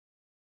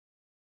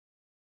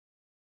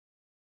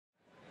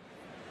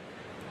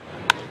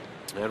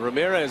And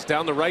Ramirez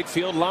down the right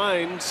field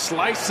line,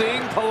 slicing.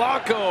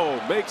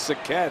 Polanco makes a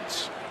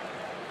catch.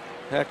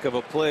 Heck of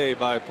a play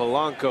by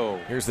Polanco.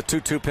 Here's the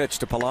 2-2 pitch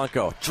to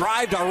Polanco.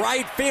 Drive to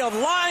right field,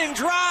 line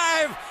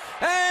drive,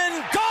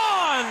 and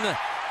gone!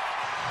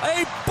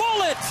 A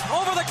bullet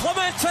over the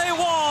Clemente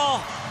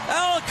wall.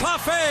 El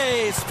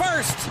Cafe's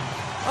first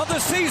of the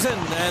season,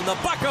 and the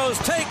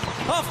Buccos take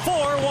a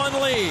 4-1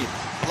 lead.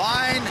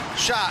 Line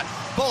shot,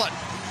 bullet.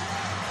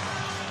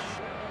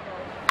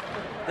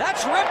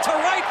 That's ripped to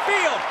right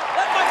field.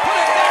 That might put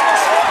it down the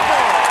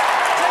scoreboard.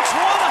 Takes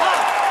one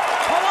hop.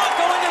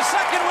 Polanco into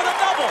second with a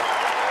double.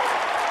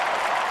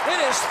 It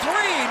is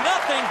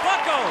 3-0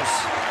 Buccos.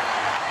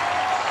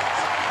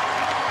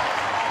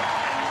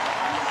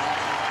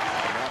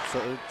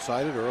 Absolutely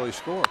excited, early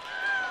score.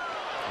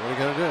 What are you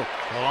going to do?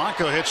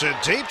 Polanco hits it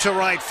deep to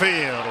right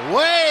field.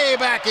 Way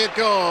back it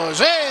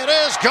goes. It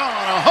is gone.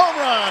 A home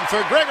run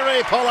for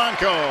Gregory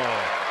Polanco.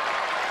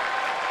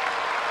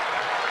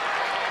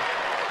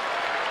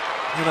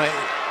 You know,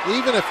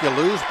 even if you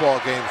lose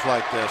ball games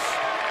like this,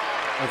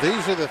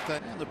 these are the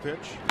things. And the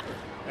pitch.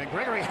 And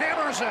Gregory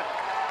hammers it.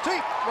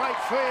 Deep right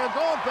field.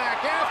 Going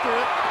back after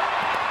it.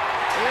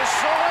 Is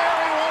Soler.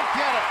 He won't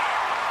get it.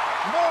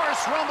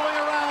 Morris rumbling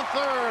around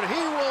third. He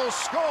will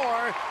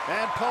score.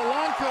 And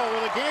Polanco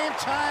with a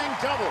game-tying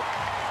double.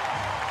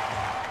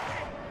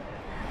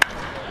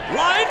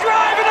 Line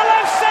drive into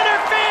left center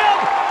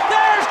field.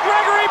 There's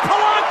Gregory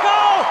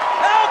Polanco.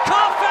 El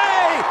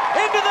Cafe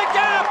into the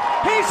gap.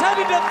 He's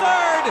heading to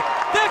third.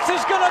 This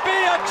is going to be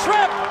a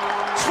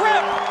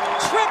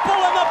triple,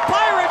 and the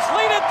Pirates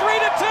lead it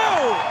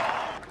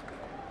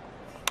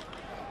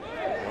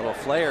 3-2. Little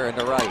flare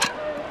into right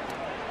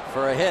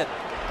for a hit.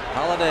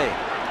 Holiday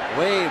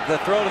waved the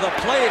throw to the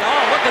plate.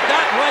 Oh, look at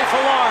that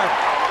rifle arm.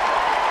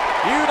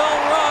 You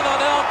don't run on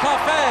El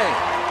Cafe.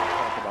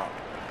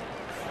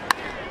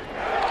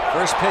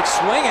 First pitch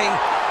swinging.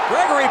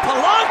 Gregory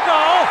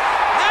Polanco,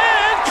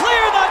 and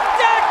clear the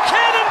deck.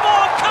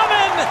 Cannonball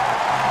coming.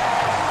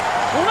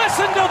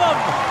 Listen to them.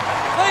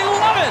 They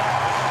love it.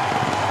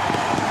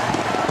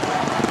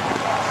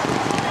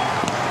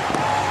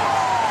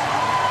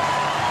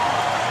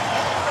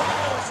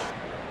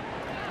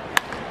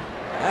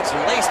 That's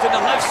laced into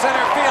left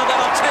center field.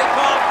 That'll take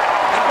off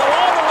and go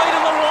all the way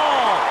to the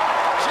wall.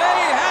 Jay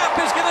Happ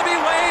is going to be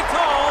waved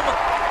home.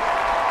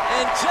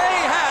 And Jay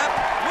Happ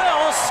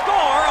will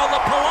score on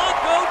the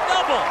Polanco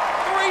double.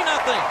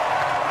 3-0.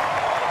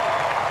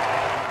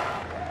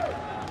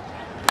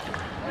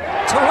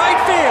 To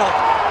right field.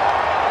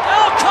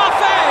 El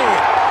Cafe.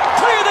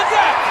 Clear the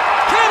deck.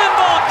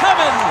 Cannonball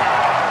coming.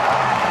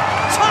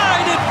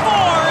 Tied at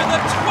 4 in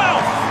the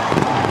 12th.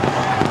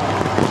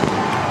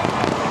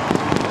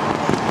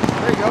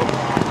 There you go.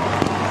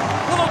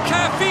 Little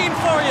caffeine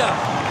for you.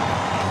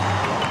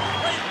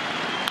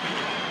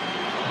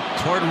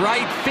 Toward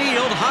right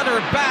field, Hunter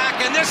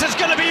back, and this is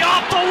going to be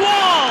off the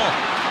wall.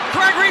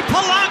 Gregory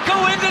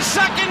Polanco into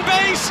second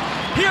base.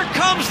 Here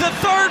comes the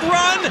third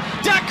run.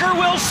 Decker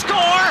will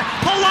score.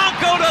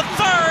 Polanco to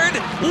third.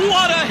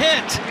 What a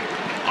hit.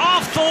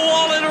 Off the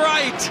wall and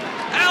right.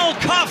 El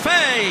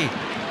Cafe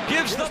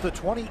gives the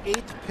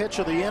 28th pitch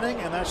of the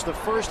inning, and that's the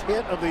first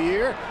hit of the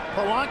year.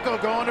 Polanco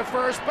going to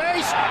first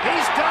base.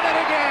 He's done it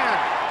again.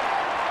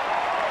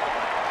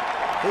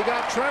 He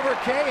got Trevor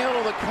Cahill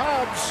of the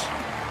Cubs,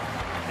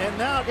 and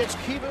now gets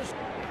Kivas.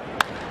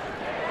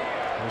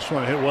 This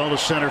one hit well to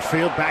center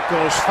field. Back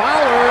goes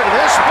Fowler.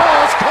 This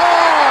ball's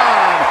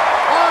gone.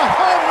 A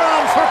home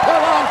run for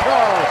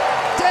Polanco.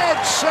 Dead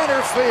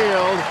center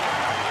field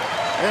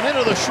and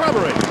into the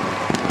shrubbery.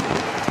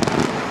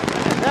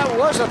 That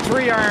was a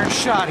 3-iron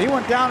shot. He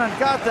went down and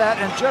got that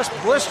and just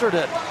blistered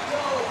it.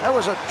 That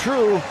was a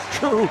true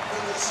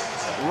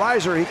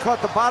riser. He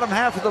caught the bottom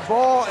half of the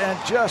ball and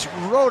just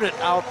rode it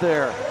out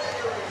there.